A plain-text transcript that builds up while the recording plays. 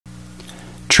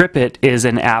TripIt is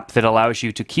an app that allows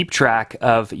you to keep track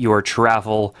of your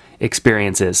travel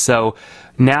experiences. So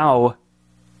now,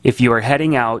 if you are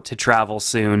heading out to travel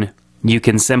soon, you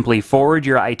can simply forward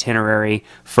your itinerary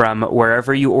from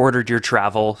wherever you ordered your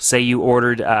travel. Say you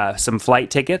ordered some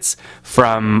flight tickets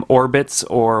from Orbitz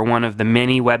or one of the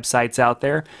many websites out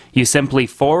there. You simply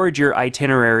forward your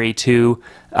itinerary to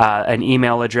an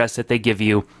email address that they give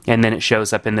you, and then it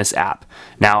shows up in this app.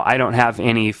 Now, I don't have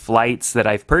any flights that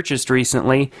I've purchased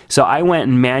recently, so I went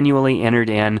and manually entered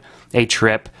in a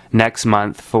trip next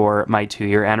month for my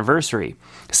 2-year anniversary.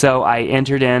 So I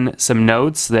entered in some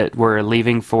notes that we're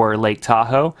leaving for Lake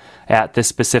Tahoe at this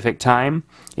specific time,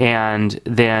 and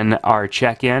then our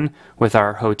check-in with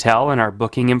our hotel and our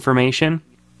booking information,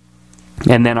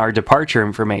 and then our departure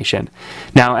information.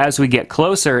 Now, as we get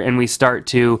closer and we start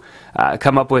to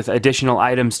come up with additional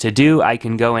items to do, I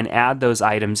can go and add those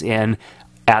items in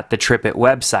at the TripIt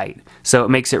website. So it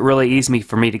makes it really easy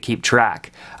for me to keep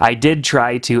track. I did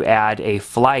try to add a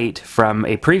flight from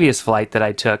a previous flight that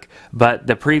I took, but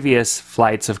the previous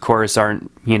flights, of course, aren't,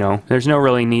 there's no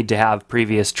really need to have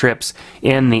previous trips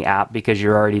in the app because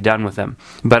you're already done with them.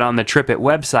 But on the TripIt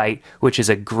website, which is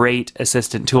a great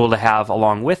assistant tool to have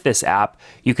along with this app,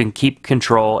 you can keep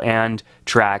control and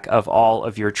track of all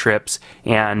of your trips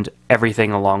and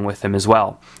everything along with them as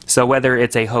well. So whether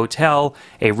it's a hotel,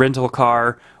 a rental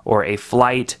car, or a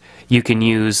flight, you can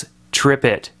use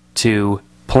TripIt to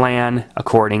plan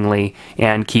accordingly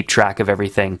and keep track of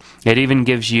everything. It even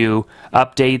gives you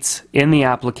updates in the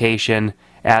application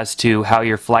as to how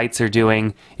your flights are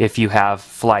doing if you have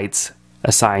flights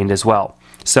assigned as well.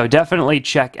 So definitely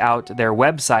check out their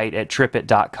website at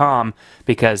tripit.com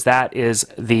because that is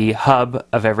the hub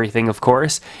of everything, of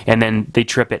course, and then the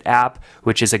TripIt app,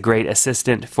 which is a great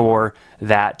assistant for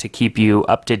that to keep you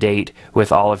up to date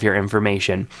with all of your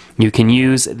information. You can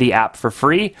use the app for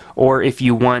free, or if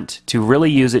you want to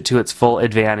really use it to its full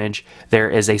advantage,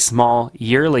 there is a small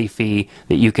yearly fee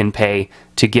that you can pay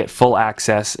to get full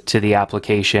access to the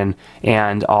application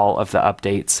and all of the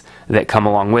updates that come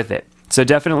along with it. So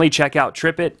definitely check out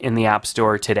TripIt in the App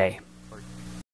Store today.